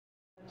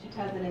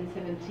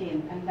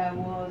2017, and that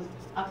was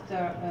after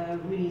a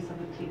release of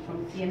a clip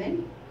from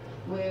CNN,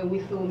 where we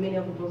saw many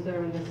of the brothers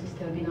and the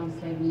sisters being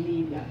enslaved in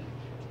Libya.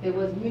 There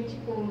was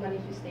multiple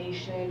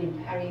manifestations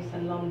in Paris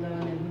and London,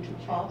 and we took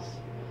part.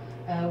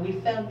 We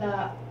felt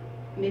that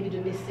maybe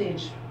the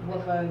message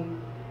wasn't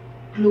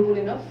global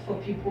enough for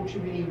people to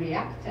really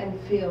react and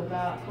feel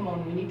that, come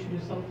on, we need to do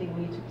something,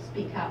 we need to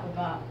speak out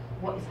about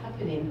what is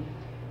happening.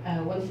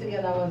 Once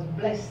again, I was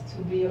blessed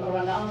to be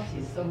around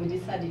artists, so we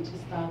decided to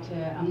start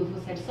a Not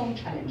For Sale Song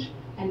Challenge,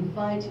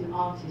 inviting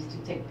artists to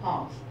take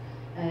part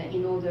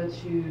in order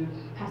to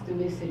pass the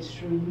message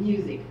through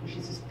music, which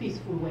is a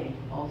peaceful way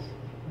of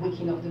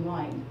waking up the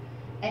mind.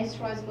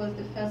 S-Rise was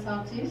the first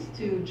artist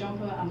to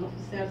jump on I'm Not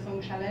For Sale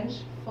Song Challenge,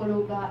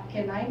 followed by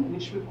K9,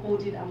 which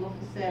recorded I'm Not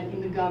For Sale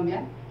in the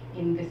Gambia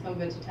in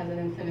December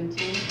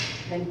 2017.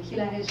 Then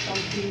Killer Head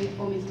Champion,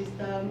 Homies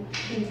Wisdom,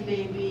 King's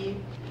Baby,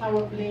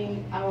 Power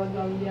Bling, Our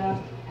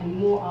Gambia, and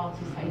more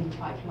artists are in the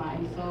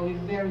pipeline. So we're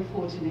very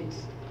fortunate.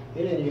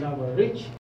 Really, you have a rich